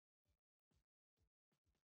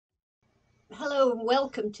Hello and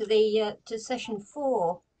welcome to the to session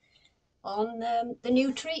 4 on the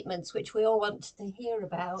new treatments, which we all want to hear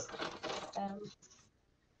about. Um,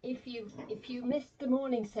 if you missed the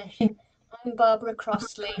morning session, I'm Barbara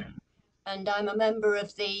Crossley, and I'm a member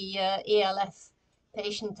of the ELF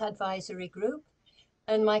Patient Advisory Group,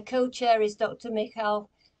 and my co-chair is Dr. Michal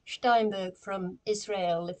Shteinberg from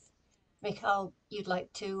Israel. If Michal, you'd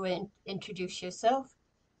like to introduce yourself.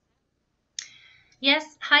 Yes,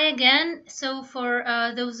 hi again. So for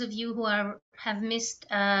those of you who have missed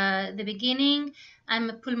the beginning,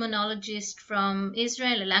 I'm a pulmonologist from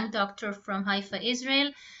Israel, a lung doctor from Haifa,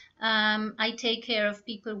 Israel. I take care of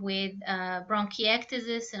people with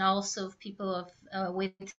bronchiectasis and also of people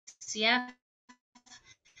with CF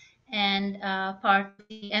and part of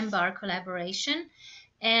the EMBARC collaboration.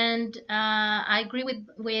 And I agree with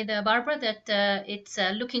Barbara that it's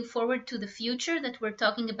looking forward to the future that we're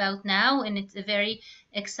talking about now, and it's a very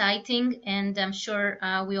exciting. And I'm sure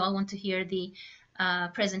we all want to hear the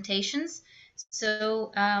presentations.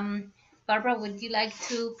 So, Barbara, would you like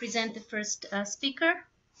to present the first speaker?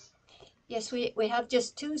 Yes, we have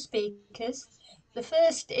just 2 speakers. The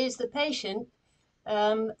first is the patient,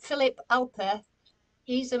 Philip Alper.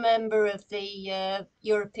 He's a member of the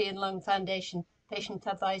European Lung Foundation Patient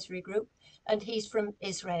Advisory Group, and he's from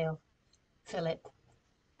Israel. Philip.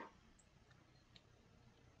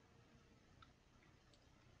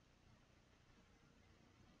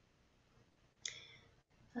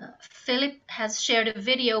 Philip has shared a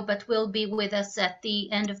video, but will be with us at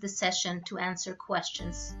the end of the session to answer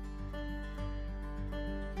questions.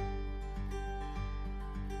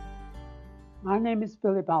 My name is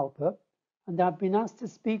Philip Alper, and I've been asked to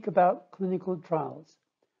speak about clinical trials.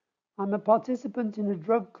 I'm a participant in a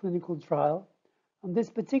drug clinical trial, and this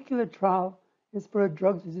particular trial is for a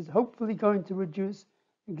drug that is hopefully going to reduce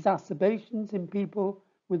exacerbations in people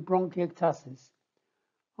with bronchiectasis.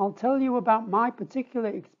 I'll tell you about my particular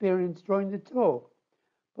experience during the talk,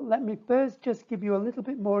 but let me first just give you a little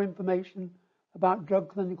bit more information about drug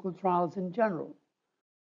clinical trials in general.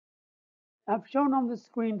 I've shown on the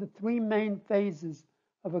screen the 3 main phases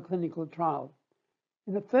of a clinical trial.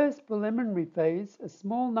 In the first preliminary phase, a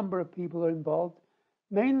small number of people are involved,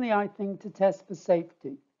 mainly, I think, to test for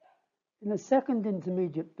safety. In the second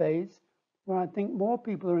intermediate phase, where I think more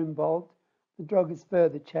people are involved, the drug is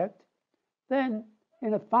further checked. Then,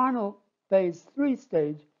 in a final phase 3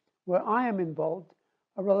 stage, where I am involved,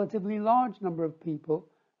 a relatively large number of people,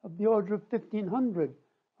 of the order of 1,500,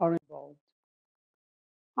 are involved.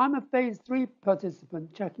 I'm a phase 3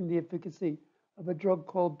 participant checking the efficacy of a drug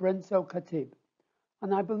called brensocatib,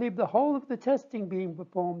 and I believe the whole of the testing being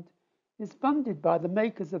performed is funded by the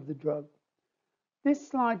makers of the drug. This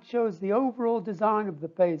slide shows the overall design of the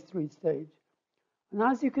phase 3 stage, and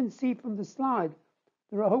as you can see from the slide,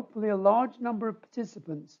 there are hopefully a large number of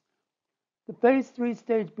participants. The phase 3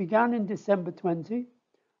 stage began in December 20,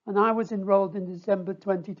 and I was enrolled in December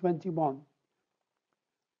 2021.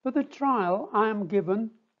 For the trial, I am given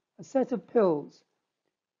a set of pills.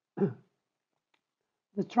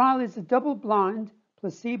 The trial is a double-blind,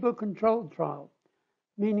 placebo-controlled trial,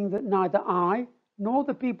 meaning that neither I nor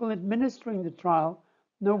the people administering the trial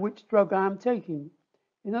know which drug I am taking.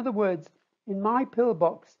 In other words, in my pill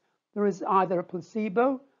box, there is either a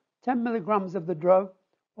placebo, 10 milligrams of the drug,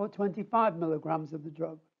 or 25 milligrams of the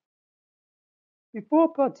drug.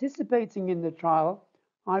 Before participating in the trial,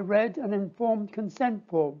 I read an informed consent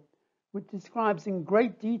form, which describes in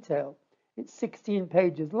great detail, it's 16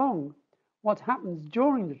 pages long, what happens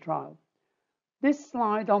during the trial. This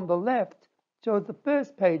slide on the left shows the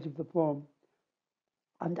first page of the form.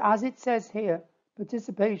 And as it says here,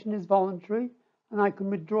 participation is voluntary, and I can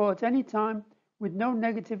withdraw at any time with no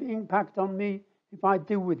negative impact on me if I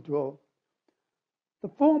do withdraw. The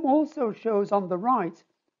form also shows on the right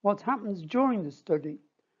what happens during the study.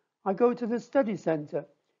 I go to the study center,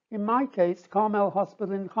 in my case, Carmel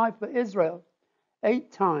Hospital in Haifa, Israel,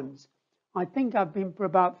 8 times. I think I've been for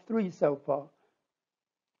about 3 so far.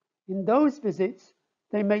 In those visits,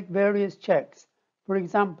 they make various checks. For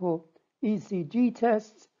example, ECG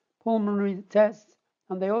tests, pulmonary tests,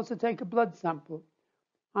 and they also take a blood sample.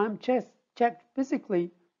 I'm checked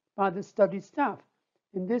physically by the study staff,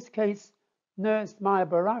 in this case, Nurse Maya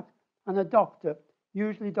Barak and a doctor,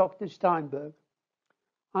 usually Dr. Shteinberg.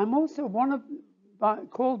 I'm also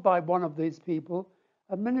called by one of these people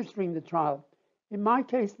administering the trial, in my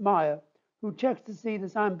case, Maya, who checks to see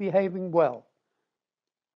that I'm behaving well.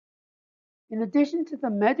 In addition to the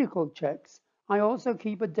medical checks, I also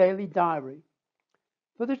keep a daily diary.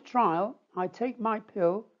 For the trial, I take my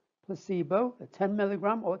pill, placebo, a 10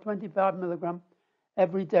 milligram or 25 milligram,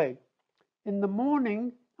 every day. In the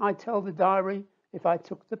morning, I tell the diary if I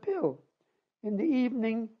took the pill. In the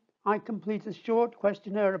evening, I complete a short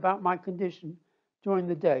questionnaire about my condition during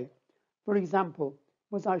the day. For example,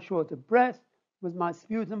 was I short of breath? Was my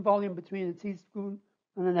sputum volume between a teaspoon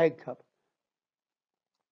and an egg cup?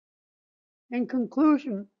 In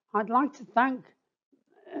conclusion, I'd like to thank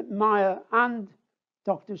Maya and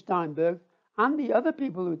Dr. Shteinberg and the other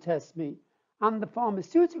people who test me and the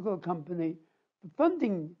pharmaceutical company for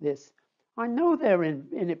funding this. I know they're in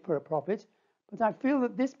it for a profit, but I feel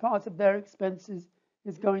that this part of their expenses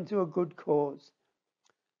is going to a good cause.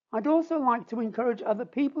 I'd also like to encourage other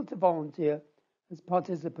people to volunteer as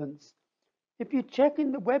participants. If you check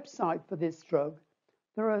in the website for this drug,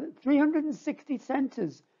 there are 360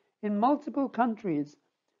 centers in multiple countries.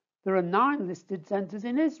 There are 9 listed centers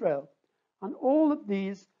in Israel, and all of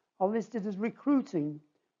these are listed as recruiting.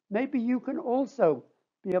 Maybe you can also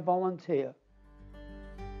be a volunteer.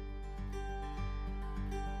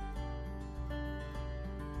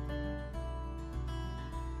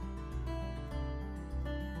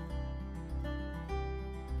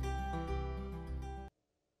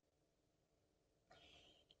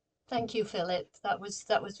 Thank you, Philip. That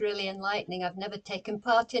was really enlightening. I've never taken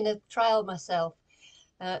part in a trial myself.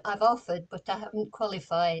 I've offered, but I haven't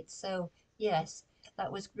qualified. So yes, that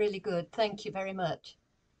was really good. Thank you very much.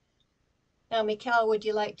 Now, Michal, would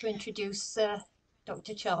you like to introduce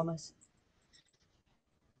Dr. Chalmers?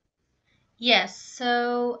 Yes,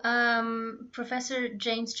 so Professor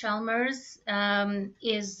James Chalmers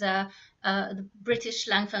is the British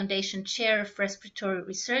Lung Foundation Chair of Respiratory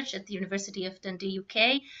Research at the University of Dundee,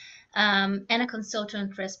 UK, and a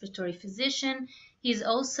consultant respiratory physician. He's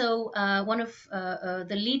also one of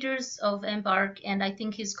the leaders of EMBARC, and I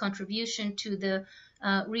think his contribution to the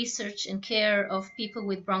research and care of people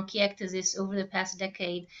with bronchiectasis over the past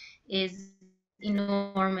decade is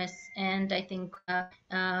enormous. And I think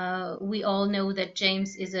we all know that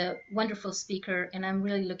James is a wonderful speaker, and I'm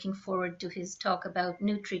really looking forward to his talk about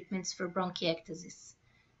new treatments for bronchiectasis.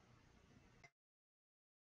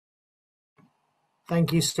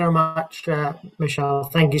 Thank you so much, Michal.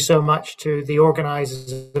 Thank you so much to the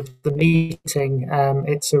organisers of the meeting.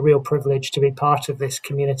 It's a real privilege to be part of this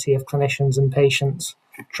community of clinicians and patients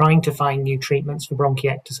trying to find new treatments for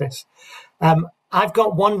bronchiectasis. I've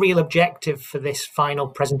got one real objective for this final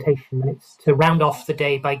presentation, and it's to round off the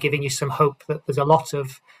day by giving you some hope that there's a lot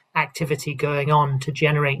of activity going on to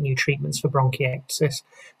generate new treatments for bronchiectasis.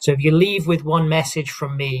 So if you leave with one message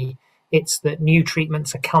from me, it's that new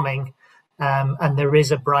treatments are coming. And there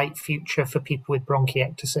is a bright future for people with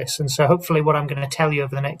bronchiectasis. And so hopefully what I'm going to tell you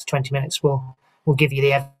over the next 20 minutes will give you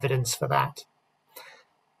the evidence for that.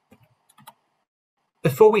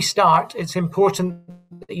 Before we start, it's important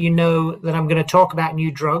that you know that I'm going to talk about new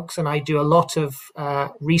drugs, and I do a lot of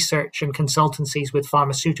research and consultancies with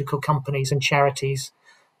pharmaceutical companies and charities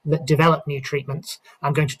that develop new treatments.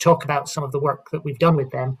 I'm going to talk about some of the work that we've done with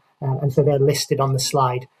them, and so they're listed on the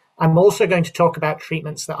slide. I'm also going to talk about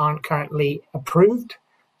treatments that aren't currently approved.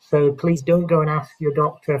 So please don't go and ask your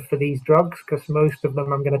doctor for these drugs, because most of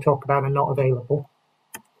them I'm going to talk about are not available.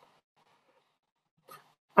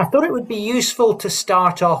 I thought it would be useful to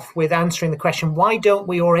start off with answering the question, why don't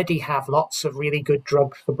we already have lots of really good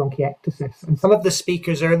drugs for bronchiectasis? And some of the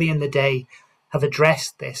speakers early in the day have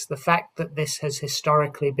addressed this, the fact that this has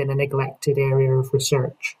historically been a neglected area of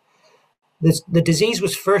research. The disease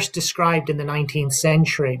was first described in the 19th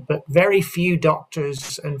century, but very few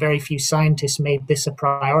doctors and very few scientists made this a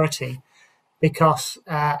priority, because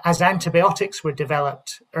as antibiotics were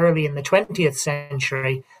developed early in the 20th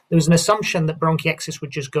century, there was an assumption that bronchiectasis would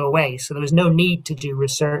just go away. So there was no need to do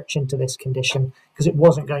research into this condition because it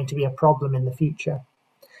wasn't going to be a problem in the future.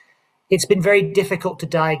 It's been very difficult to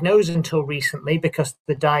diagnose until recently because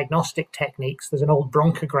the diagnostic techniques, there's an old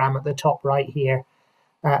bronchogram at the top right here,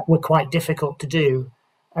 were quite difficult to do.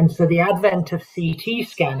 And so the advent of CT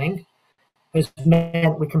scanning has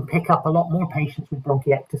meant we can pick up a lot more patients with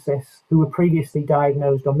bronchiectasis who were previously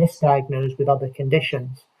diagnosed or misdiagnosed with other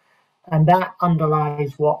conditions. And that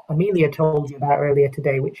underlies what Amelia told you about earlier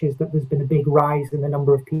today, which is that there's been a big rise in the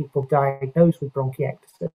number of people diagnosed with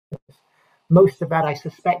bronchiectasis. Most of that, I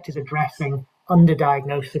suspect, is addressing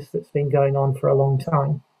underdiagnosis that's been going on for a long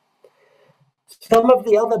time. Some of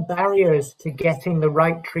the other barriers to getting the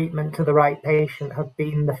right treatment to the right patient have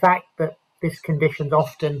been the fact that this condition is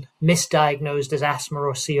often misdiagnosed as asthma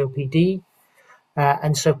or COPD,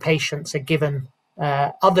 and so patients are given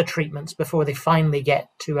other treatments before they finally get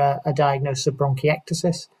to a diagnosis of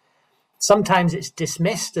bronchiectasis. Sometimes it's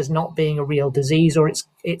dismissed as not being a real disease, or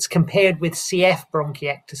it's compared with CF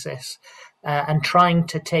bronchiectasis, and trying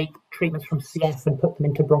to take treatments from CF and put them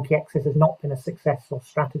into bronchiectasis has not been a successful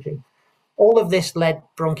strategy. All of this led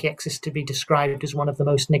bronchiectasis to be described as one of the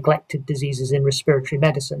most neglected diseases in respiratory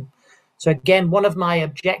medicine. So again, one of my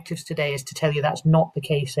objectives today is to tell you that's not the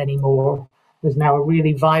case anymore. There's now a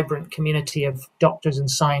really vibrant community of doctors and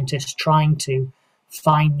scientists trying to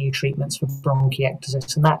find new treatments for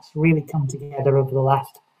bronchiectasis, and that's really come together over the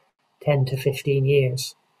last 10 to 15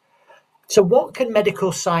 years. So what can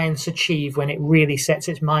medical science achieve when it really sets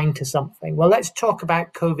its mind to something? Well, let's talk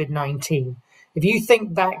about COVID-19. If you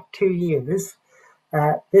think back 2 years,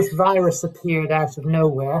 this virus appeared out of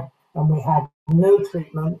nowhere, and we had no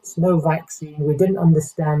treatments, no vaccine. We didn't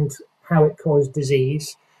understand how it caused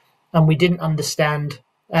disease, and we didn't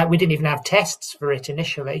even have tests for it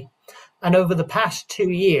initially. And over the past 2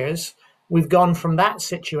 years, we've gone from that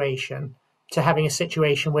situation to having a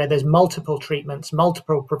situation where there's multiple treatments,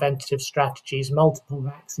 multiple preventative strategies, multiple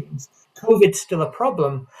vaccines. COVID's still a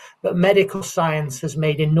problem, but medical science has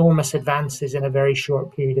made enormous advances in a very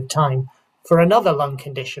short period of time for another lung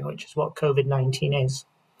condition, which is what COVID-19 is.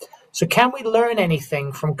 So can we learn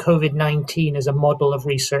anything from COVID-19 as a model of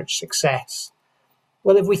research success?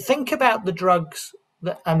 Well, if we think about the drugs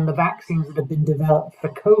and the vaccines that have been developed for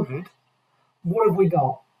COVID, what have we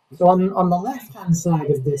got? So on the left-hand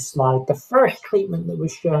side of this slide, the first treatment that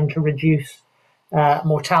was shown to reduce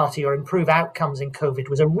mortality or improve outcomes in COVID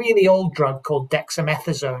was a really old drug called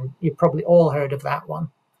dexamethasone. You've probably all heard of that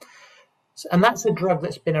one. And that's a drug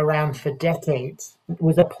that's been around for decades. It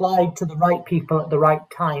was applied to the right people at the right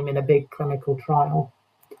time in a big clinical trial.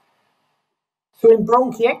 So in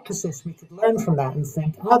bronchiectasis, we could learn from that and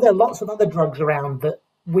think, are there lots of other drugs around that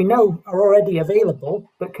we know are already available,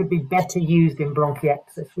 but could be better used in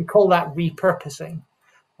bronchiectasis? We call that repurposing,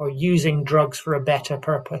 or using drugs for a better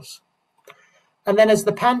purpose. And then as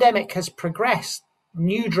the pandemic has progressed,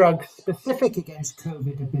 new drugs specific against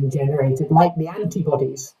COVID have been generated, like the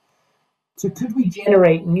antibodies. So could we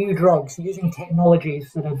generate new drugs using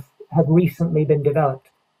technologies that have recently been developed?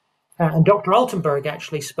 And Dr. Altenberg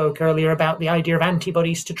actually spoke earlier about the idea of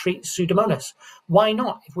antibodies to treat Pseudomonas. Why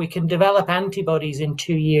not? If we can develop antibodies in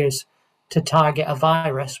 2 years to target a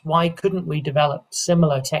virus, why couldn't we develop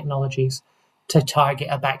similar technologies to target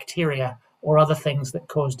a bacteria or other things that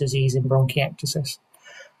cause disease in bronchiectasis?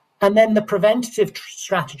 And then the preventative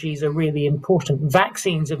strategies are really important.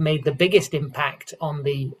 Vaccines have made the biggest impact on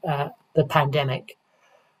the pandemic.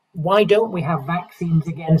 Why don't we have vaccines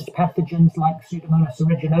against pathogens like Pseudomonas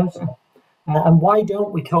aeruginosa? And why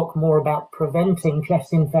don't we talk more about preventing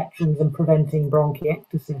chest infections and preventing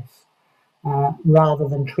bronchiectasis rather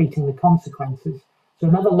than treating the consequences? So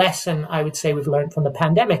another lesson I would say we've learned from the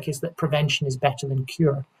pandemic is that prevention is better than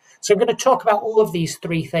cure. So I'm going to talk about all of these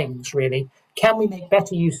three things, really. Can we make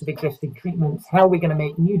better use of existing treatments? How are we going to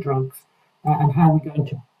make new drugs? And how are we going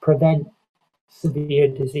to prevent severe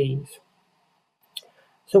disease?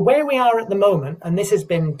 So where we are at the moment, and this has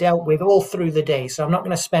been dealt with all through the day, so I'm not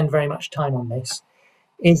going to spend very much time on this,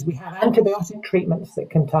 is we have antibiotic treatments that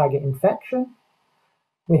can target infection.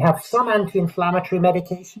 We have some anti-inflammatory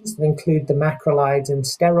medications that include the macrolides and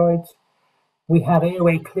steroids. We have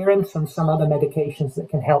airway clearance and some other medications that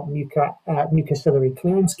can help mucociliary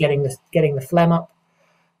clearance, getting the phlegm up.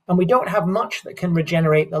 And we don't have much that can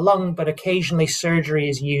regenerate the lung, but occasionally surgery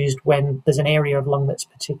is used when there's an area of lung that's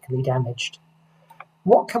particularly damaged.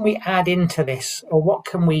 What can we add into this, or what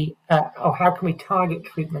can we, or how can we target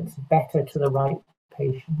treatments better to the right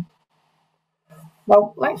patient?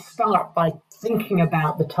 Well, let's start by thinking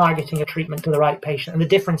about the targeting of treatment to the right patient and the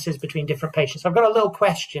differences between different patients. I've got a little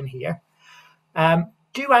question here.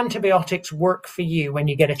 Do antibiotics work for you when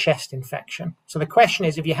you get a chest infection? So the question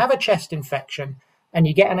is, if you have a chest infection and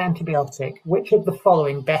you get an antibiotic, which of the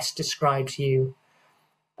following best describes you?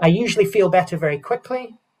 I usually feel better very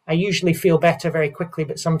quickly. I usually feel better very quickly,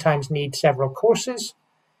 but sometimes need several courses.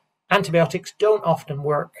 Antibiotics don't often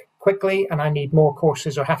work quickly, and I need more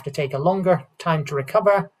courses or have to take a longer time to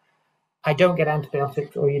recover. I don't get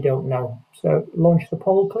antibiotics, or you don't know. So launch the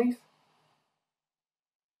poll, please.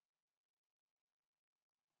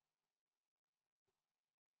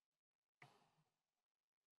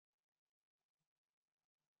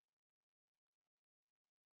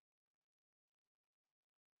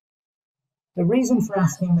 The reason for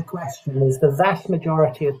asking the question is the vast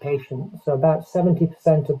majority of patients, so about 70%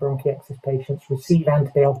 of bronchiectasis patients, receive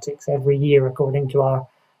antibiotics every year according to our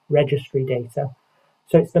registry data.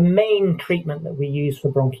 So it's the main treatment that we use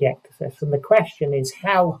for bronchiectasis. And the question is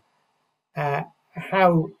how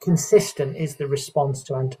consistent is the response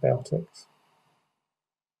to antibiotics?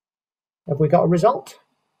 Have we got a result?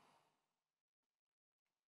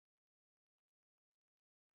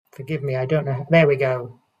 forgive me, I don't know. There we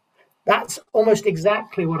go. That's almost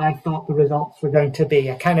exactly what I thought the results were going to be,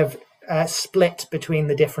 a kind of split between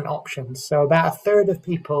the different options. So about a third of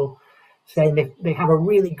people saying they have a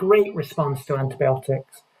really great response to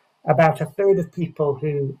antibiotics, about a third of people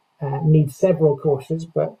who need several courses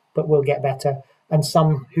but will get better, and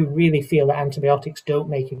some who really feel that antibiotics don't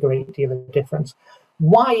make a great deal of difference.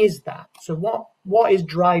 Why is that? So what is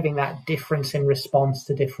driving that difference in response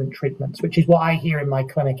to different treatments, which is what I hear in my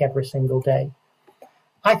clinic every single day?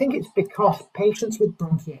 I think it's because patients with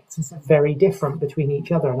bronchiectasis are very different between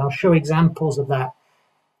each other, and I'll show examples of that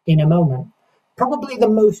in a moment. Probably the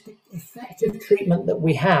most effective treatment that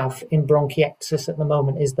we have in bronchiectasis at the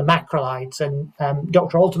moment is the macrolides, and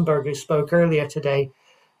Dr. Altenberg, who spoke earlier today,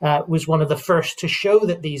 was one of the first to show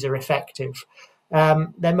that these are effective.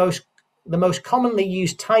 The most commonly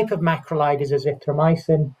used type of macrolide is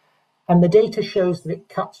azithromycin, and the data shows that it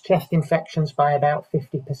cuts chest infections by about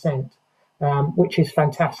 50%. Which is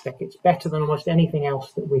fantastic. It's better than almost anything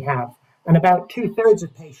else that we have. And about 2/3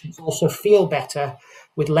 of patients also feel better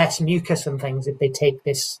with less mucus and things if they take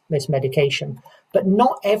this medication. But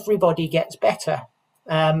not everybody gets better.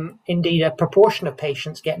 Indeed, a proportion of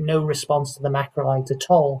patients get no response to the macrolides at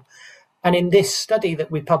all. And in this study that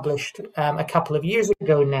we published a couple of years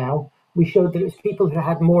ago now, we showed that it was people who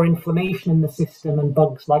had more inflammation in the system and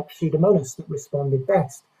bugs like Pseudomonas that responded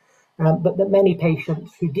best. But that many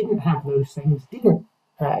patients who didn't have those things didn't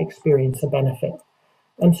experience a benefit.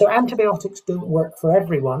 And so antibiotics don't work for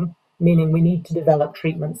everyone, meaning we need to develop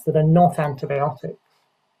treatments that are not antibiotics.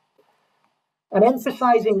 And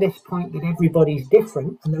emphasizing this point that everybody's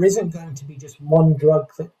different, and there isn't going to be just one drug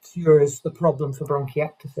that cures the problem for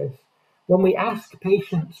bronchiectasis. When we ask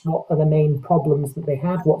patients what are the main problems that they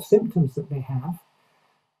have, what symptoms that they have,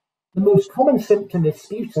 the most common symptom is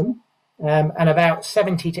sputum. And about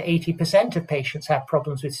 70 to 80% of patients have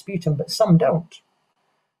problems with sputum, but some don't.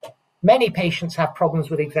 Many patients have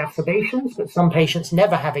problems with exacerbations, but some patients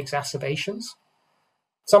never have exacerbations.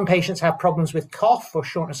 Some patients have problems with cough or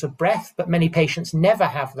shortness of breath, but many patients never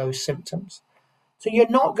have those symptoms. So you're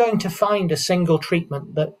not going to find a single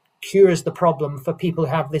treatment that cures the problem for people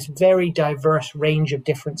who have this very diverse range of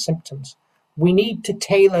different symptoms. We need to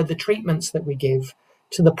tailor the treatments that we give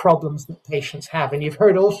to the problems that patients have. And you've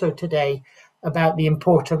heard also today about the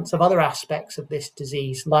importance of other aspects of this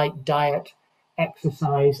disease, like diet,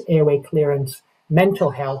 exercise, airway clearance,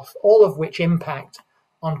 mental health, all of which impact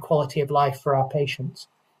on quality of life for our patients.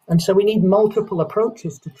 And so we need multiple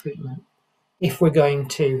approaches to treatment if we're going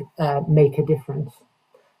to make a difference.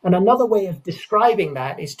 And another way of describing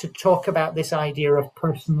that is to talk about this idea of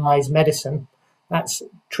personalized medicine. That's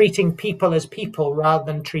treating people as people rather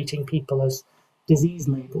than treating people as disease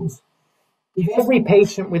labels. If every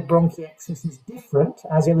patient with bronchiectasis is different,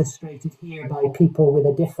 as illustrated here by people with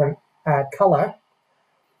a different color,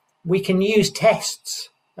 we can use tests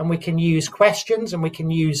and we can use questions and we can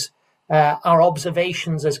use our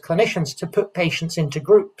observations as clinicians to put patients into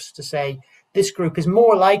groups to say, this group is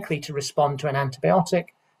more likely to respond to an antibiotic,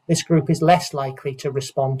 this group is less likely to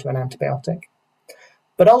respond to an antibiotic.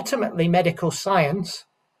 But ultimately, medical science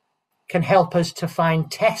can help us to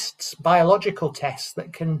find tests, biological tests,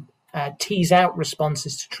 that can tease out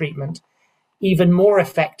responses to treatment even more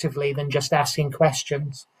effectively than just asking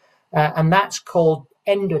questions. And that's called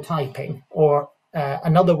endotyping, or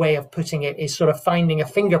another way of putting it is sort of finding a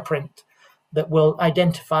fingerprint that will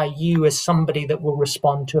identify you as somebody that will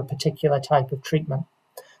respond to a particular type of treatment.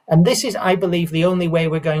 And this is, I believe, the only way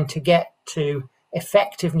we're going to get to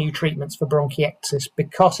effective new treatments for bronchiectasis,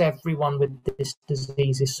 because everyone with this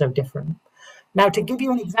disease is so different. Now, to give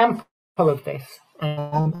you an example of this,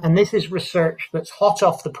 and this is research that's hot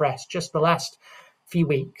off the press just the last few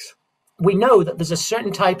weeks, we know that there's a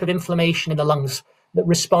certain type of inflammation in the lungs that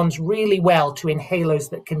responds really well to inhalers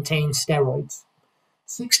that contain steroids.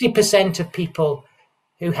 60% of people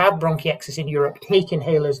who have bronchiectasis in Europe take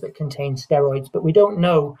inhalers that contain steroids, but we don't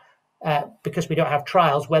know, because we don't have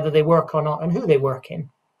trials, whether they work or not and who they work in.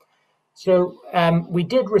 So we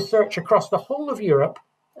did research across the whole of Europe,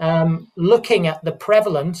 looking at the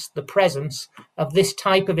prevalence, the presence of this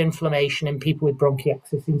type of inflammation in people with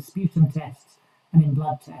bronchiectasis in sputum tests and in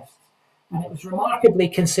blood tests. And it was remarkably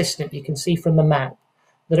consistent. You can see from the map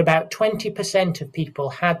that about 20% of people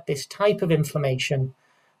had this type of inflammation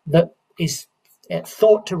that is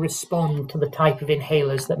thought to respond to the type of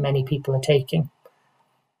inhalers that many people are taking.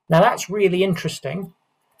 Now, that's really interesting.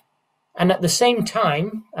 And at the same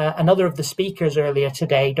time, another of the speakers earlier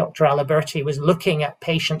today, Dr. Alberti, was looking at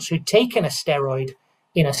patients who'd taken a steroid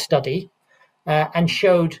in a study and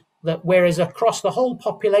showed that whereas across the whole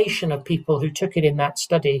population of people who took it in that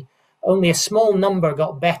study, only a small number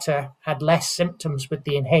got better, had less symptoms with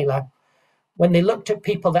the inhaler. When they looked at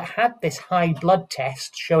people that had this high blood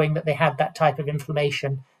test showing that they had that type of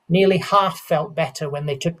inflammation, nearly half felt better when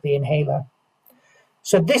they took the inhaler.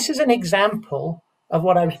 So this is an example of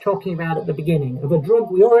what I was talking about at the beginning, of a drug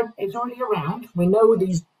it's already around. We know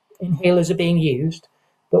these inhalers are being used,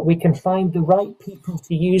 but we can find the right people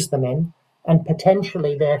to use them in and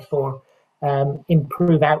potentially, therefore,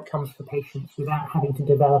 improve outcomes for patients without having to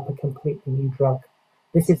develop a completely new drug.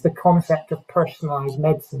 This is the concept of personalized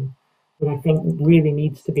medicine that I think really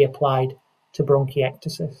needs to be applied to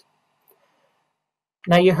bronchiectasis.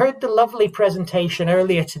 Now, you heard the lovely presentation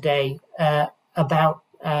earlier today about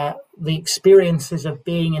the experiences of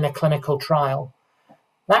being in a clinical trial.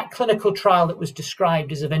 That clinical trial that was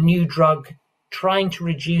described is of a new drug trying to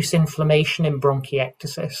reduce inflammation in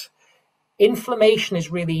bronchiectasis. Inflammation is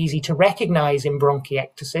really easy to recognize in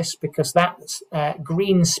bronchiectasis because that's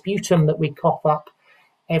green sputum that we cough up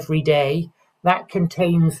every day. That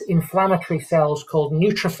contains inflammatory cells called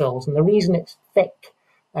neutrophils. And the reason it's thick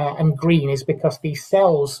and green is because these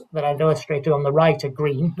cells that I've illustrated on the right are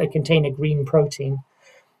green. They contain a green protein.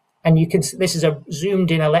 And you can see, this is a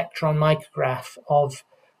zoomed in electron micrograph of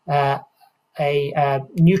a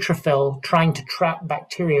neutrophil trying to trap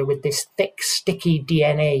bacteria with this thick, sticky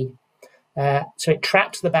DNA. So it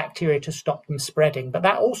traps the bacteria to stop them spreading, but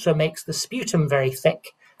that also makes the sputum very thick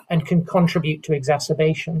and can contribute to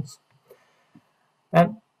exacerbations.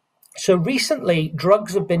 So recently,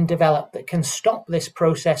 drugs have been developed that can stop this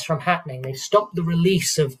process from happening. They stop the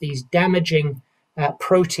release of these damaging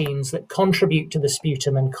proteins that contribute to the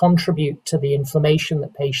sputum and contribute to the inflammation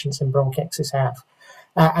that patients in bronchiectasis have.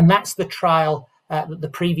 And that's the trial that the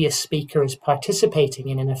previous speaker is participating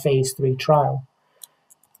in a phase 3 trial.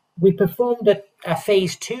 We performed a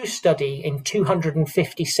phase 2 study in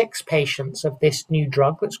 256 patients of this new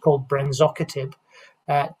drug that's called brensocatib.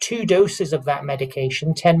 2 doses of that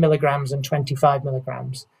medication, 10 milligrams and 25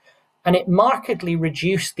 milligrams. And it markedly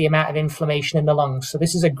reduced the amount of inflammation in the lungs. So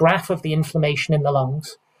this is a graph of the inflammation in the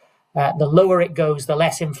lungs. The lower it goes, the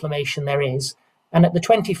less inflammation there is. And at the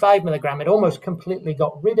 25 milligram, it almost completely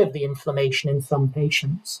got rid of the inflammation in some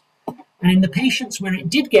patients. And in the patients where it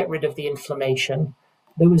did get rid of the inflammation,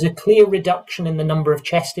 there was a clear reduction in the number of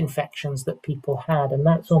chest infections that people had. And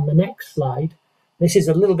that's on the next slide. This is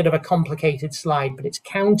a little bit of a complicated slide, but it's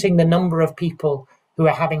counting the number of people who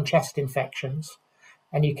are having chest infections.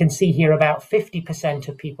 And you can see here about 50%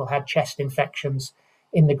 of people had chest infections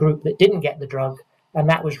in the group that didn't get the drug. And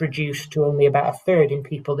that was reduced to only about a third in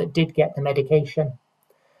people that did get the medication.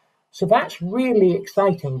 So that's really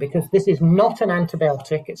exciting because this is not an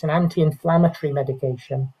antibiotic, it's an anti-inflammatory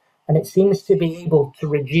medication. And it seems to be able to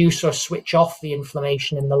reduce or switch off the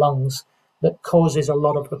inflammation in the lungs that causes a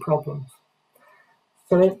lot of the problems.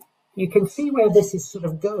 So you can see where this is sort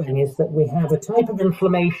of going is that we have a type of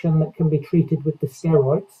inflammation that can be treated with the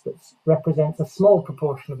steroids that represents a small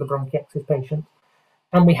proportion of the bronchiectasis patient.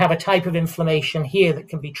 And we have a type of inflammation here that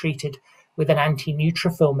can be treated with an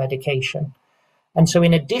anti-neutrophil medication. And so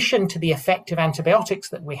in addition to the effective antibiotics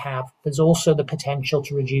that we have, there's also the potential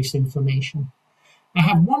to reduce inflammation. I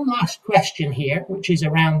have one last question here, which is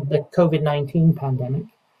around the COVID-19 pandemic.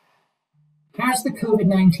 Has the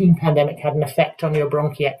COVID-19 pandemic had an effect on your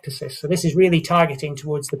bronchiectasis? So this is really targeting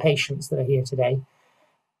towards the patients that are here today.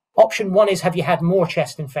 Option 1 is, have you had more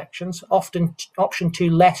chest infections? Option 2,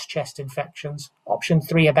 less chest infections. Option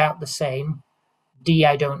 3, about the same. D,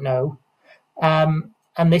 I don't know. And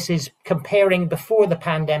this is comparing before the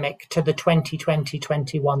pandemic to the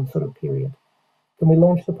 2020-21 sort of period. Can we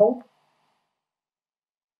launch the poll?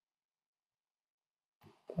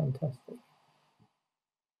 Fantastic.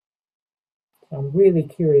 So I'm really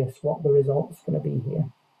curious what the result's going to be here.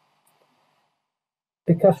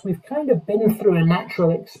 Because we've kind of been through a natural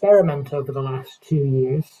experiment over the last 2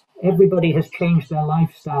 years. Everybody has changed their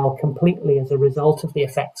lifestyle completely as a result of the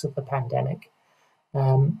effects of the pandemic.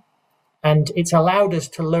 And it's allowed us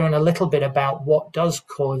to learn a little bit about what does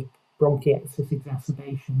cause bronchiectasis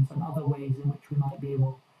exacerbations and other ways in which we might be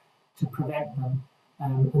able to prevent them.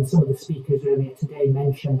 And some of the speakers earlier today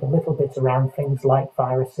mentioned a little bit around things like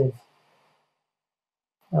viruses.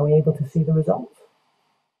 Are we able to see the results?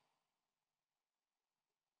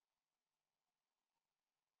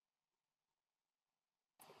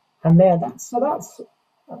 And that's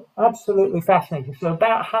absolutely fascinating. So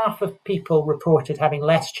about half of people reported having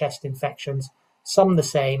less chest infections, some the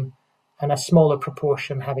same, and a smaller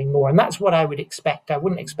proportion having more. And that's what I would expect. I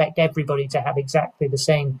wouldn't expect everybody to have exactly the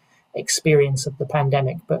same experience of the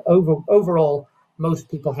pandemic, but overall, most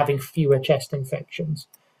people having fewer chest infections.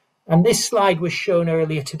 And this slide was shown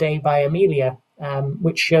earlier today by Amelia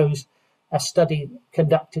which shows a study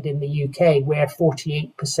conducted in the UK where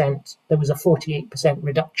there was a 48%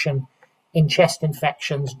 reduction in chest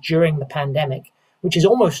infections during the pandemic, which is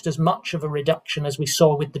almost as much of a reduction as we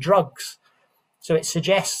saw with the drugs. So it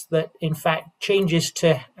suggests that, in fact, changes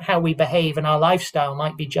to how we behave in our lifestyle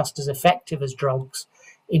might be just as effective as drugs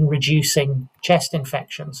in reducing chest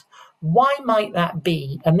infections. Why might that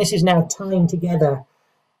be? And this is now tying together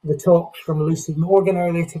the talks from Lucy Morgan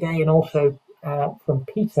earlier today and also from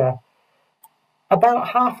Peter. About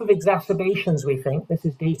half of exacerbations, we think, this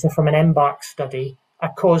is data from an EMBARC study,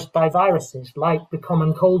 are caused by viruses like the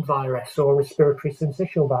common cold virus or respiratory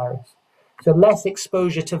syncytial virus. So less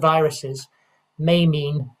exposure to viruses may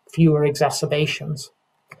mean fewer exacerbations.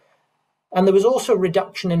 And there was also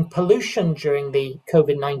reduction in pollution during the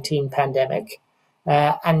COVID-19 pandemic.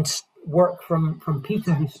 And work from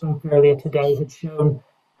Peter, who spoke earlier today, had shown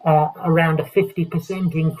around a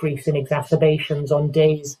 50% increase in exacerbations on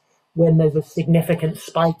days when there's a significant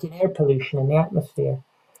spike in air pollution in the atmosphere.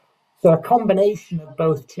 So a combination of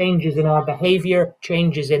both changes in our behavior,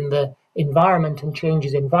 changes in the environment, and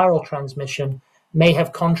changes in viral transmission may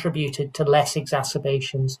have contributed to less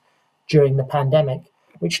exacerbations during the pandemic,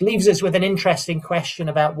 which leaves us with an interesting question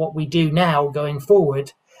about what we do now going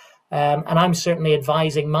forward. And I'm certainly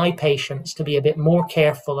advising my patients to be a bit more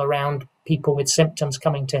careful around people with symptoms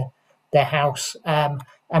coming to their house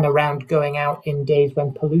and around going out in days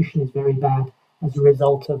when pollution is very bad as a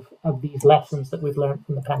result of these lessons that we've learned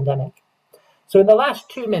from the pandemic. So in the last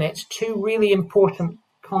 2 minutes, two really important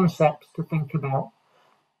concepts to think about.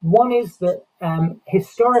 One is that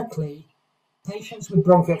historically, patients with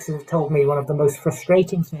bronchiectasis have told me one of the most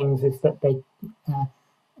frustrating things is that they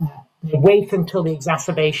wait until the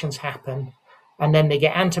exacerbations happen and then they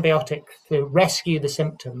get antibiotics to rescue the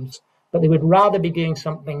symptoms, but they would rather be doing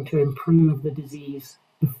something to improve the disease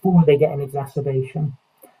before they get an exacerbation.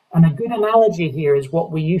 And a good analogy here is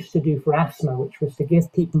what we used to do for asthma, which was to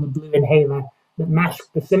give people a blue inhaler that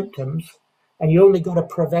masked the symptoms, and you only got a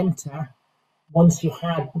preventer once you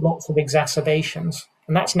had lots of exacerbations.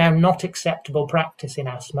 And that's now not acceptable practice in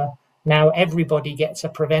asthma. Now everybody gets a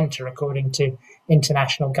preventer according to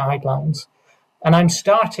international guidelines. And I'm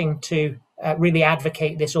starting to really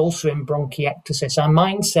advocate this also in bronchiectasis. Our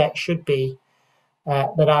mindset should be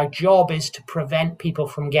that our job is to prevent people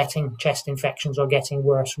from getting chest infections or getting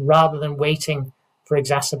worse, rather than waiting for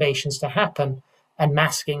exacerbations to happen and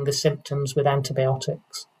masking the symptoms with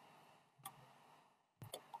antibiotics.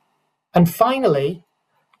 And finally,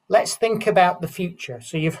 let's think about the future.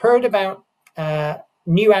 So you've heard about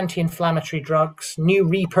new anti-inflammatory drugs, new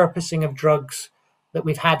repurposing of drugs that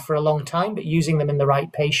we've had for a long time, but using them in the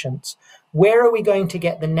right patients. Where are we going to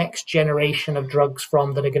get the next generation of drugs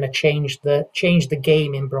from that are going to change the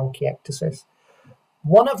game in bronchiectasis?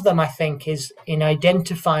 One of them, I think, is in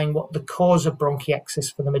identifying what the cause of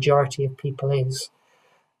bronchiectasis for the majority of people is.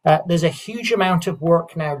 There's a huge amount of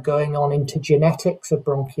work now going on into genetics of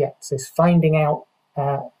bronchiectasis, finding out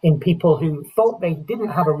in people who thought they didn't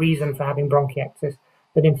have a reason for having bronchiectasis,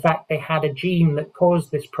 that in fact they had a gene that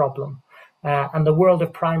caused this problem. And the world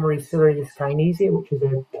of primary serious kinesia, which is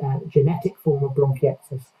a genetic form of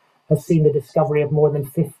bronchiectasis, has seen the discovery of more than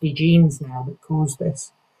 50 genes now that cause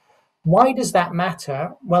this. Why does that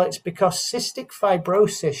matter? Well, it's because cystic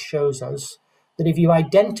fibrosis shows us that if you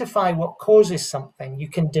identify what causes something, you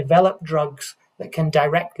can develop drugs that can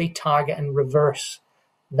directly target and reverse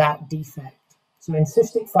that defect. So in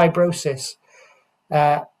cystic fibrosis,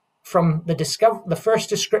 from the first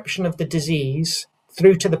description of the disease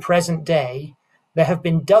through to the present day, there have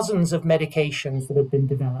been dozens of medications that have been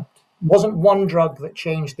developed. It wasn't one drug that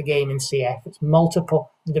changed the game in CF. It's the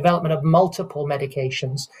development of multiple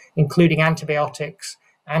medications, including antibiotics,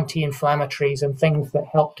 anti-inflammatories, and things that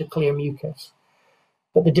help to clear mucus.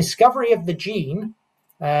 But the discovery of the gene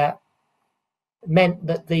meant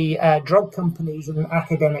that the drug companies and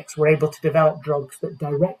academics were able to develop drugs that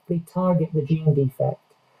directly target the gene defect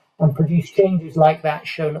and produce changes like that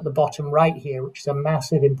shown at the bottom right here, which is a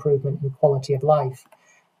massive improvement in quality of life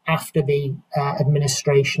after the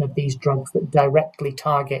administration of these drugs that directly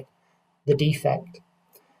target the defect.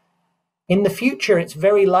 In the future, it's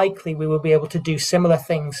very likely we will be able to do similar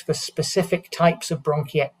things for specific types of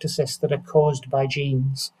bronchiectasis that are caused by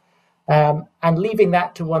genes. And leaving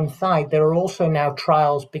that to one side, there are also now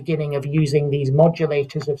trials beginning of using these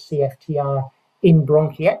modulators of CFTR in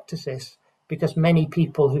bronchiectasis, because many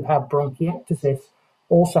people who have bronchiectasis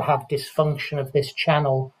also have dysfunction of this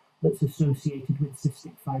channel that's associated with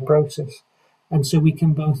cystic fibrosis. And so we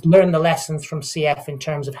can both learn the lessons from CF in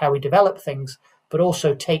terms of how we develop things, but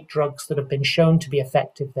also take drugs that have been shown to be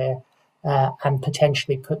effective there and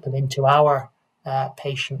potentially put them into our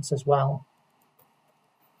patients as well.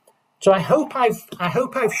 So I hope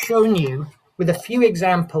I've shown you with a few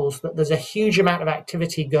examples that there's a huge amount of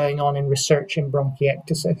activity going on in research in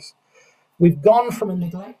bronchiectasis. We've gone from a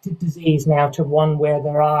neglected disease now to one where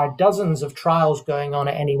there are dozens of trials going on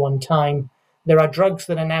at any one time. There are drugs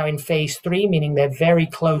that are now in phase 3, meaning they're very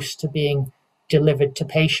close to being delivered to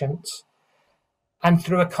patients. And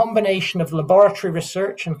through a combination of laboratory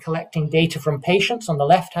research and collecting data from patients on the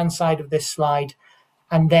left-hand side of this slide,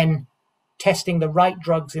 and then testing the right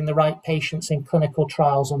drugs in the right patients in clinical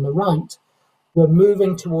trials on the right, we're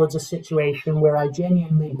moving towards a situation where I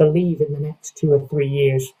genuinely believe in the next 2 or 3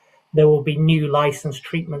 years, there will be new licensed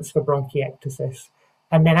treatments for bronchiectasis.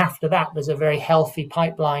 And then after that, there's a very healthy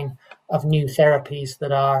pipeline of new therapies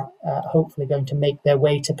that are hopefully going to make their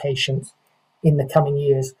way to patients in the coming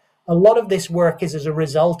years. A lot of this work is as a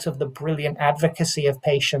result of the brilliant advocacy of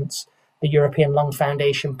patients, the European Lung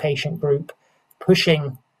Foundation patient group,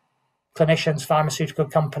 pushing clinicians, pharmaceutical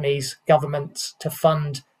companies, governments to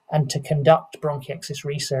fund and to conduct bronchiectasis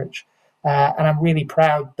research. And I'm really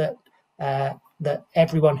proud that that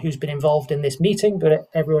everyone who's been involved in this meeting, but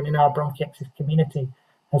everyone in our bronchiectasis community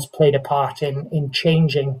has played a part in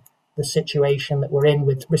changing the situation that we're in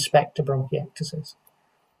with respect to bronchiectasis.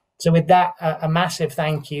 So with that, a massive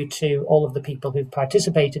thank you to all of the people who've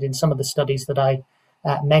participated in some of the studies that I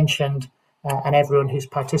mentioned, and everyone who's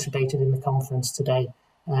participated in the conference today.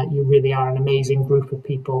 You really are an amazing group of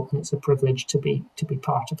people, and it's a privilege to be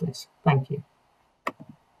part of this. Thank you.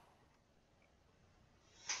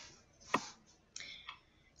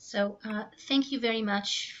 So thank you very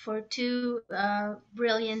much for 2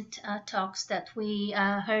 brilliant talks that we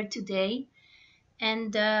heard today.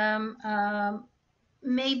 And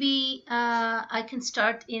maybe I can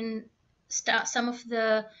start some of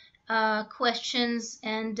the questions,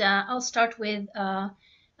 and I'll start with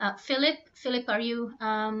Philip. Philip, are you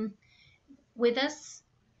with us?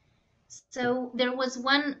 So there was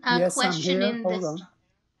one yes, question I'm here. in Hold this. on.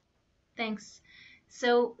 Thanks.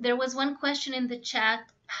 So there was one question in the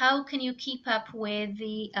chat. How can you keep up with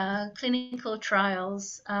the clinical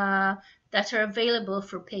trials that are available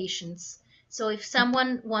for patients? So if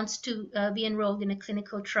someone wants to be enrolled in a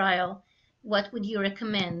clinical trial, what would you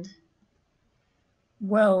recommend?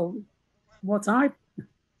 Well,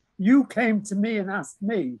 you came to me and asked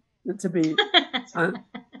me to be, and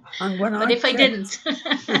when but if I didn't.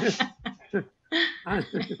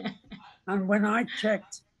 and when I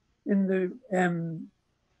checked in the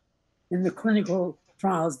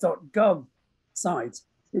clinicaltrials.gov site,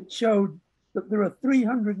 it showed that there are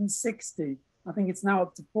 360, I think it's now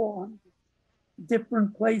up to 400,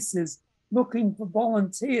 different places looking for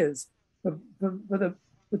volunteers for the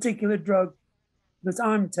particular drug that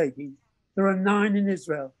I'm taking. There are 9 in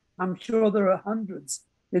Israel. I'm sure there are hundreds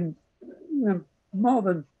in more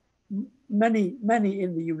than many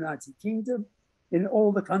in the United Kingdom, in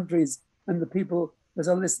all the countries and the people that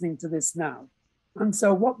are listening to this now. And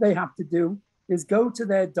so what they have to do is go to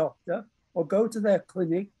their doctor or go to their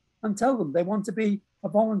clinic and tell them they want to be a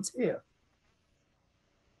volunteer.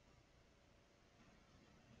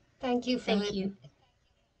 Thank you, Philip. Thank you.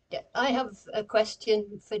 I have a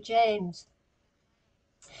question for James.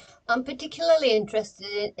 I'm particularly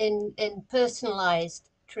interested in personalized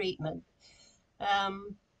treatment.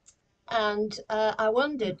 And I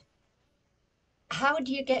wondered, how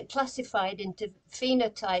do you get classified into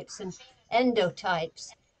phenotypes and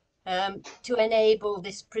endotypes to enable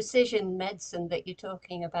this precision medicine that you're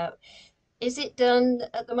talking about? Is it done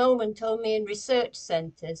at the moment only in research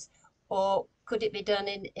centres, or could it be done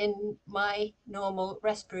in my normal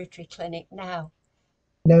respiratory clinic now?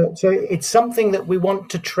 No, so it's something that we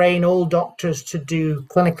want to train all doctors to do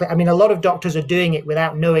clinically. I mean, a lot of doctors are doing it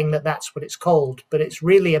without knowing that that's what it's called, but it's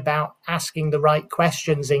really about asking the right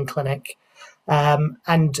questions in clinic,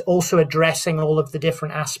 and also addressing all of the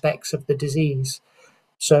different aspects of the disease.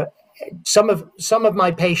 So some of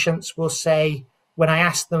my patients will say, when I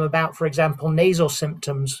ask them about, for example, nasal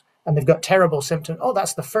symptoms, and they've got terrible symptoms, oh,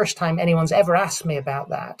 that's the first time anyone's ever asked me about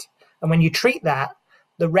that. And when you treat that,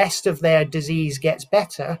 the rest of their disease gets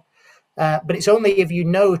better. But it's only if you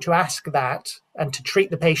know to ask that and to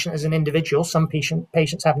treat the patient as an individual, some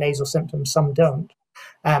patients have nasal symptoms, some don't,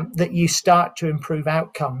 that you start to improve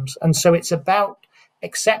outcomes. And so it's about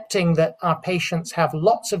accepting that our patients have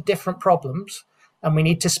lots of different problems, and we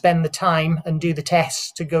need to spend the time and do the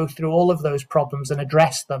tests to go through all of those problems and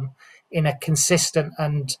address them in a consistent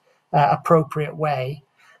and appropriate way.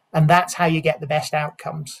 And that's how you get the best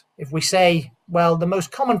outcomes. If we say, well, the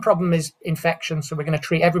most common problem is infection, so we're going to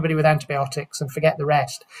treat everybody with antibiotics and forget the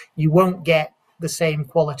rest, you won't get the same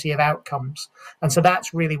quality of outcomes. And so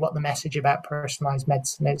that's really what the message about personalized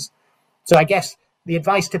medicine is. So I guess the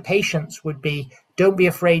advice to patients would be, don't be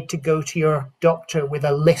afraid to go to your doctor with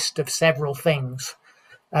a list of several things,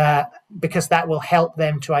 because that will help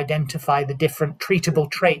them to identify the different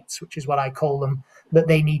treatable traits, which is what I call them, that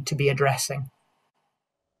they need to be addressing.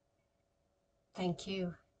 Thank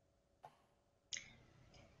you.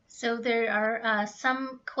 So there are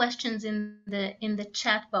some questions in the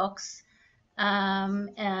chat box.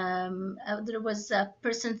 There was a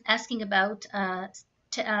person asking about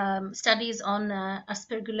studies on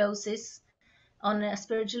aspergillosis,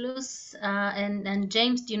 and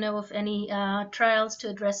James, do you know of any trials to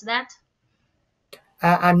address that?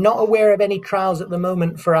 I'm not aware of any trials at the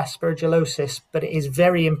moment for aspergillosis, but it is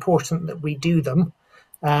very important that we do them.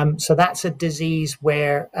 So that's a disease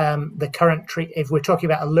where the current if we're talking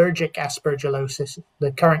about allergic aspergillosis,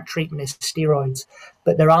 the current treatment is steroids,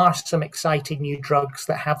 but there are some exciting new drugs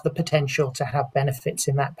that have the potential to have benefits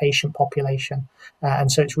in that patient population.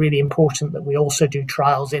 And so it's really important that we also do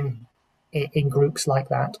trials in groups like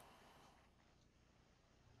that.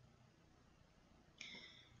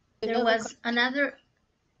 There was another...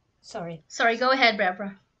 Sorry, go ahead,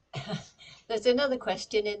 Barbara. There's another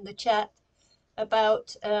question in the chat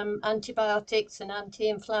about antibiotics and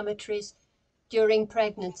anti-inflammatories during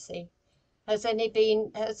pregnancy. Has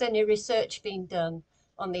any research been done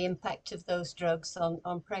on the impact of those drugs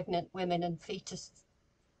on pregnant women and fetuses?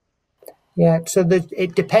 Yeah, so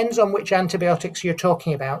it depends on which antibiotics you're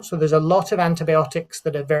talking about. So there's a lot of antibiotics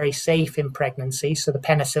that are very safe in pregnancy. So the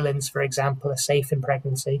penicillins, for example, are safe in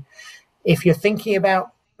pregnancy. If you're thinking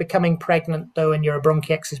about becoming pregnant, though, and you're a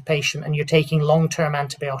bronchiectasis patient and you're taking long-term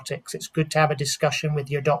antibiotics, it's good to have a discussion with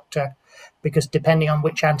your doctor, because depending on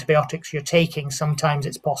which antibiotics you're taking, sometimes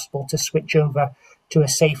it's possible to switch over to a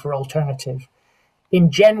safer alternative. In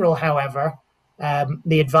general, however,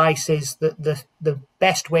 the advice is that the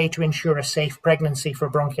best way to ensure a safe pregnancy for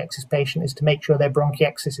a bronchiectasis patient is to make sure their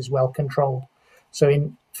bronchiectasis is well controlled.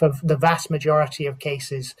 So for the vast majority of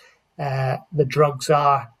cases, the drugs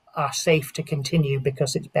are safe to continue,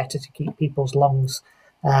 because it's better to keep people's lungs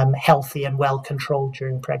healthy and well controlled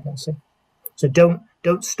during pregnancy. So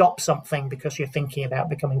don't stop something because you're thinking about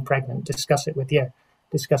becoming pregnant. Discuss it with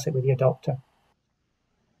your doctor.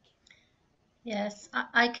 Yes,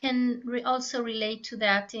 I can also relate to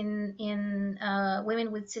that in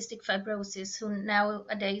women with cystic fibrosis who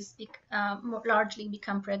nowadays largely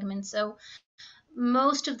become pregnant. So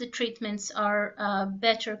most of the treatments are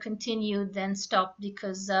better continued than stopped,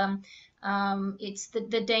 because it's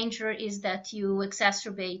the danger is that you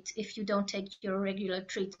exacerbate if you don't take your regular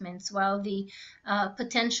treatments, while the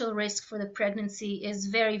potential risk for the pregnancy is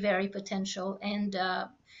very, very potential. And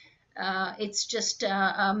it's just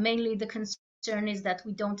mainly the concern is that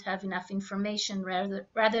we don't have enough information,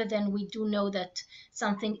 rather than we do know that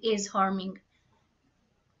something is harming.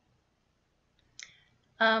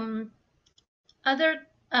 Other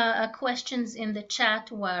questions in the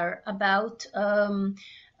chat were about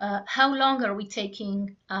how long are we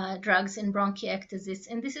taking drugs in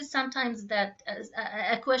bronchiectasis, and this is sometimes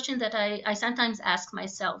a question that I sometimes ask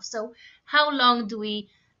myself. So how long do we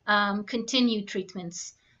continue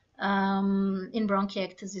treatments in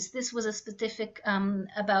bronchiectasis? This was a specific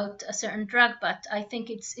about a certain drug, but I think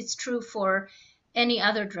it's true for any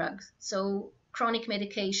other drug. So chronic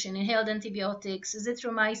medication, inhaled antibiotics,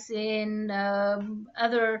 azithromycin,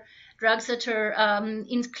 other drugs that are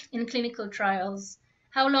in clinical trials.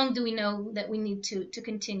 How long do we know that we need to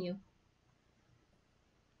continue?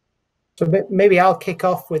 So maybe I'll kick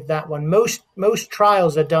off with that one. Most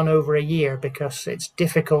trials are done over a year, because it's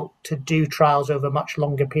difficult to do trials over much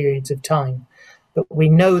longer periods of time. But we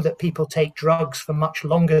know that people take drugs for much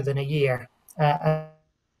longer than a year.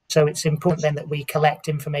 So it's important then that we collect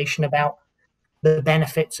information about the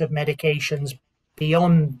benefits of medications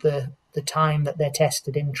beyond the time that they're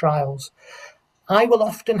tested in trials. I will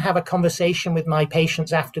often have a conversation with my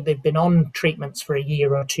patients after they've been on treatments for a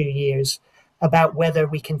year or 2 years about whether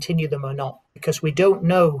we continue them or not, because we don't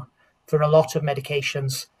know for a lot of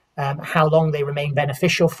medications how long they remain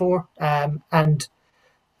beneficial for.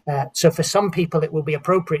 So for some people, it will be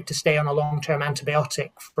appropriate to stay on a long-term antibiotic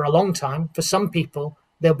for a long time. For some people,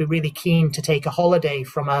 they'll be really keen to take a holiday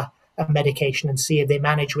from a medication and see if they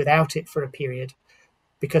manage without it for a period,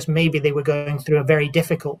 because maybe they were going through a very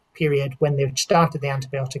difficult period when they started the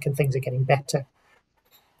antibiotic and things are getting better.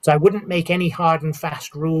 So I wouldn't make any hard and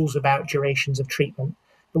fast rules about durations of treatment,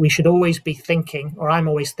 but we should always be thinking, or I'm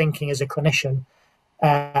always thinking as a clinician,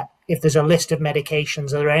 if there's a list of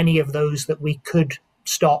medications, are there any of those that we could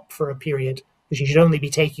stop for a period? Because you should only be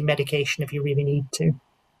taking medication if you really need to.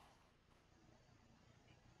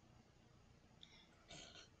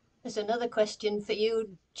 There's another question for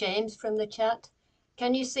you, James, from the chat.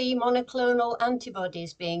 Can you see monoclonal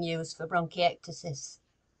antibodies being used for bronchiectasis?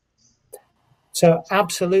 So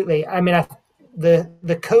absolutely. I mean, the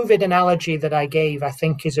COVID analogy that I gave, I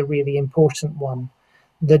think, is a really important one.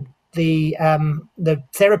 The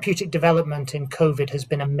therapeutic development in COVID has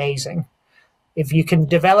been amazing. If you can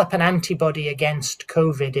develop an antibody against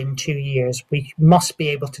COVID in 2 years, we must be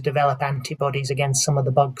able to develop antibodies against some of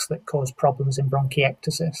the bugs that cause problems in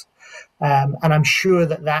bronchiectasis. And I'm sure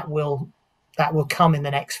that will come in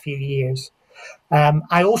the next few years.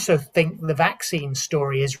 I also think the vaccine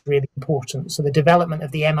story is really important. So the development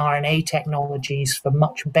of the mRNA technologies for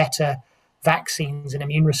much better vaccines and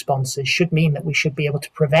immune responses should mean that we should be able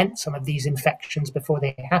to prevent some of these infections before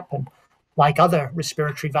they happen, like other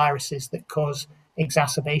respiratory viruses that cause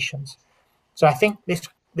exacerbations. So I think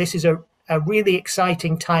this is a really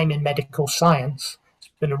exciting time in medical science. It's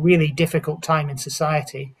been a really difficult time in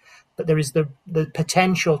society, but there is the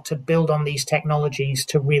potential to build on these technologies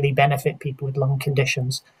to really benefit people with lung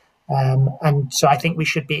conditions. And so I think we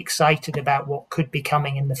should be excited about what could be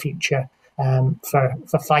coming in the future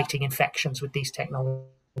for fighting infections with these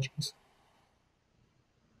technologies.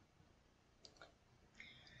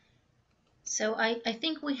 So I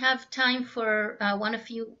think we have time for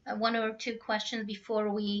one or two questions before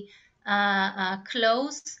we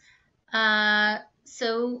close.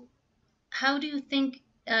 So how do you think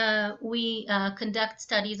we conduct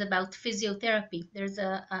studies about physiotherapy? There's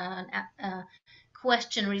a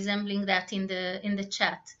question resembling that in the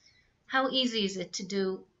chat. How easy is it to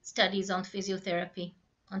do studies on physiotherapy,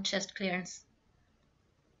 on chest clearance?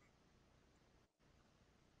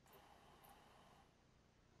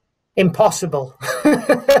 Impossible.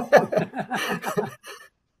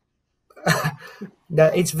 No,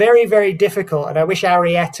 it's very, very difficult. And I wish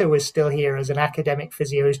Arietta was still here as an academic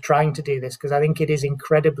physio who's trying to do this, because I think it is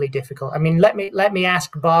incredibly difficult. I mean, let me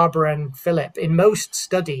ask Barbara and Philip. In most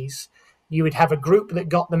studies, you would have a group that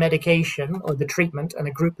got the medication or the treatment and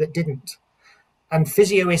a group that didn't. And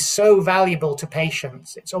physio is so valuable to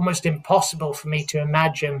patients. It's almost impossible for me to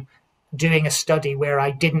imagine doing a study where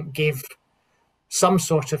I didn't give some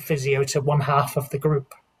sort of physio to one half of the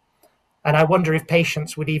group. And I wonder if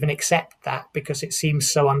patients would even accept that, because it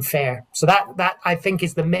seems so unfair. So that I think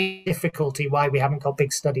is the main difficulty why we haven't got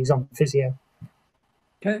big studies on physio.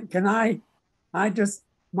 Can I just,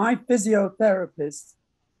 my physiotherapist,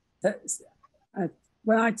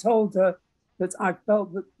 when I told her that I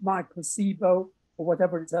felt that my placebo or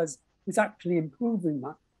whatever it says is actually improving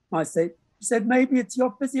my state, she said, maybe it's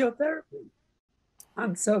your physiotherapy.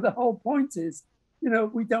 And so the whole point is,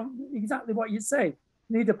 we don't, exactly what you say,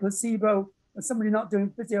 need a placebo or somebody not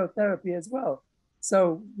doing physiotherapy as well.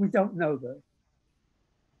 So we don't know that.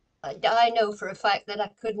 I know for a fact that I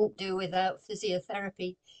couldn't do without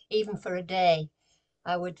physiotherapy, even for a day.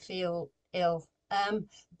 I would feel ill.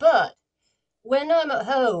 But when I'm at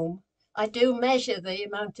home, I do measure the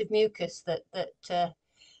amount of mucus that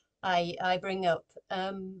I bring up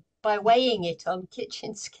by weighing it on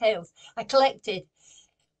kitchen scales. I collect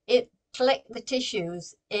the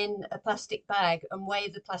tissues in a plastic bag and weigh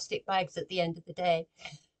the plastic bags at the end of the day.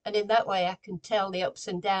 And in that way, I can tell the ups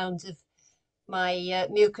and downs of my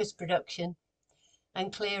mucus production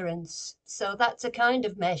and clearance. So that's a kind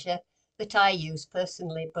of measure that I use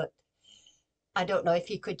personally, but I don't know if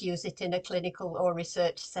you could use it in a clinical or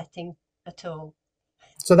research setting at all.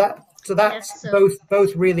 So that's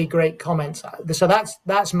both really great comments. So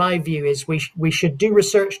that's my view, is we should do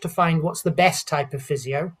research to find what's the best type of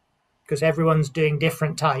physio, because everyone's doing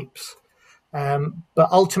different types. But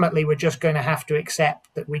ultimately, we're just going to have to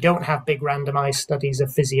accept that we don't have big randomized studies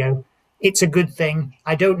of physio. It's a good thing.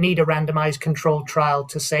 I don't need a randomized controlled trial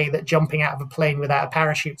to say that jumping out of a plane without a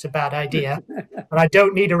parachute's a bad idea. And I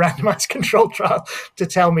don't need a randomized controlled trial to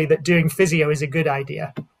tell me that doing physio is a good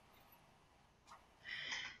idea.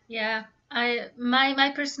 Yeah,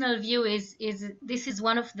 my personal view is this is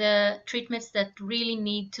one of the treatments that really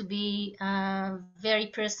need to be very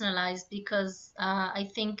personalized, because I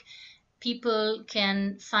think people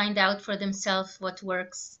can find out for themselves what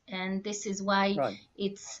works, and this is why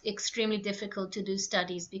it's extremely difficult to do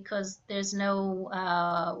studies, because there's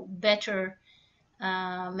no better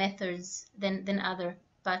methods than other.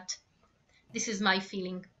 But this is my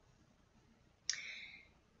feeling.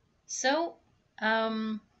 So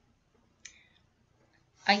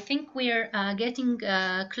I think we're getting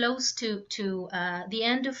close to the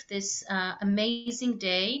end of this amazing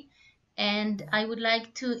day, and I would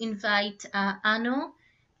like to invite Anno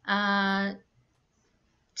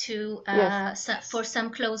for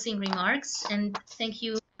some closing remarks. And thank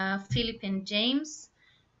you, Philip and James.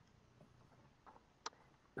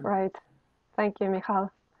 Great. Thank you,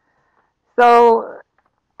 Michal. So,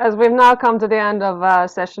 as we've now come to the end of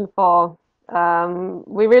session 4,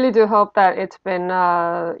 we really do hope that it's been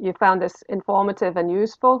you found this informative and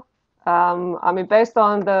useful. I mean, based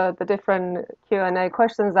on the different Q&A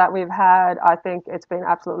questions that we've had, I think it's been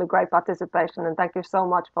absolutely great participation, and thank you so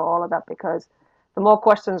much for all of that, because the more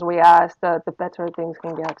questions we ask, the better things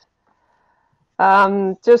can get.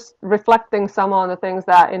 Just reflecting some on the things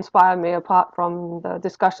that inspired me apart from the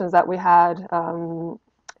discussions that we had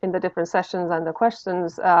in the different sessions and the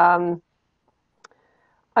questions.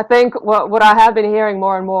 I think what I have been hearing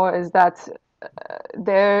more and more is that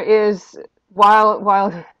there is,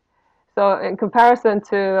 while so in comparison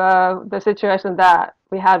to the situation that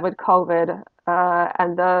we had with COVID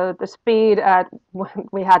and the speed at when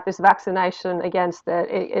we had this vaccination against it,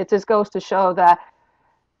 it just goes to show that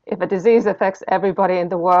if a disease affects everybody in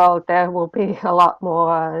the world, there will be a lot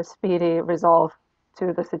more speedy resolve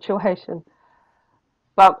to the situation.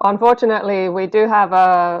 But unfortunately, we do have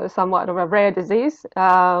a somewhat of a rare disease.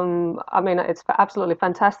 I mean, it's absolutely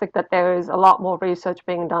fantastic that there is a lot more research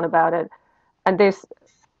being done about it. And this,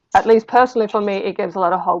 at least personally for me, it gives a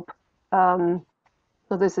lot of hope.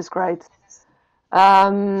 So this is great.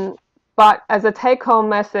 But as a take-home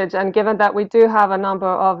message, and given that we do have a number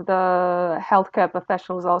of the healthcare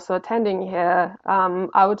professionals also attending here,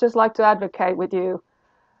 I would just like to advocate with you.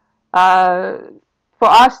 For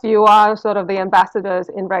us, you are sort of the ambassadors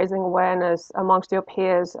in raising awareness amongst your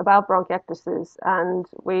peers about bronchiectasis, and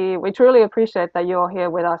we truly appreciate that you're here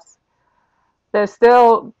with us. There's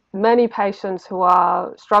still many patients who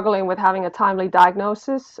are struggling with having a timely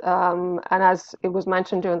diagnosis, and as it was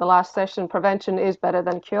mentioned during the last session, prevention is better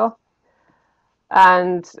than cure.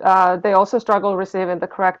 And they also struggle receiving the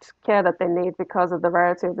correct care that they need because of the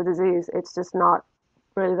rarity of the disease. It's just not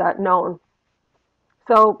really that known.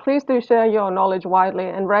 So please do share your knowledge widely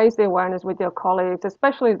and raise the awareness with your colleagues,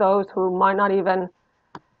 especially those who might not even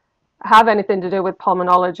have anything to do with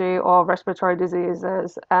pulmonology or respiratory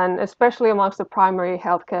diseases, and especially amongst the primary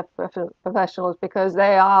healthcare professionals, because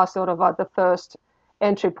they are sort of at the first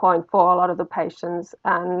entry point for a lot of the patients.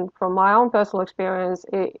 And from my own personal experience,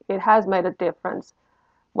 it has made a difference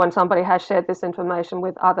when somebody has shared this information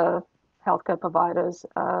with other healthcare providers.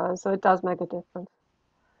 So it does make a difference.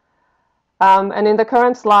 And in the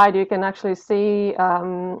current slide, you can actually see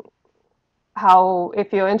how,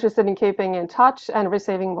 if you're interested in keeping in touch and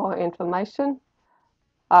receiving more information,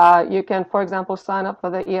 you can, for example, sign up for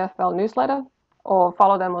the EFL newsletter or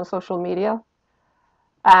follow them on social media.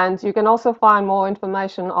 And you can also find more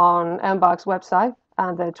information on EMBARC's website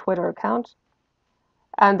and their Twitter account.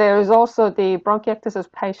 And there is also the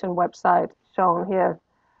bronchiectasis patient website shown here.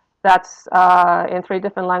 That's in 3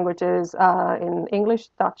 different languages, in English,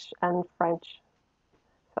 Dutch, and French.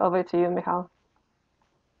 So over to you, Michal.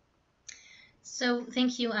 So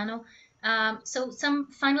thank you, Anno. So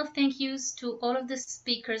some final thank yous to all of the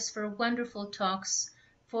speakers for wonderful talks,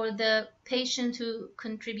 for the patient who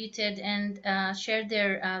contributed and shared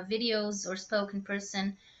their videos or spoke in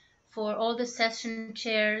person, for all the session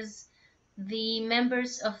chairs, the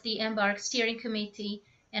members of the EMBARC steering committee,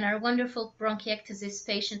 and our wonderful bronchiectasis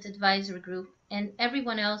patient advisory group, and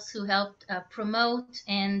everyone else who helped promote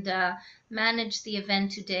and manage the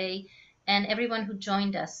event today, and everyone who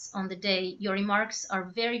joined us on the day. Your remarks are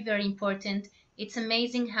very, very important. It's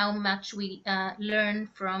amazing how much we learn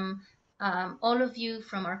from all of you,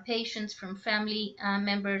 from our patients, from family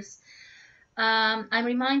members. I'm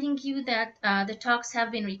reminding you that the talks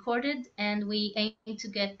have been recorded, and we aim to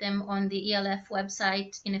get them on the ELF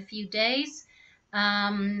website in a few days.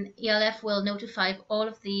 ELF will notify all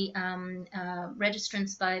of the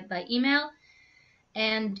registrants by email,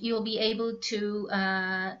 and you'll be able to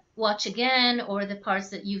watch again, or the parts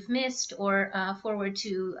that you've missed, or forward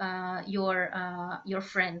to your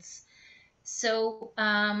friends. So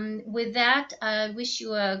with that, I wish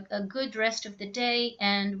you a good rest of the day,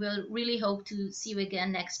 and we'll really hope to see you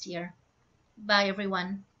again next year. Bye,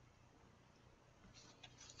 everyone.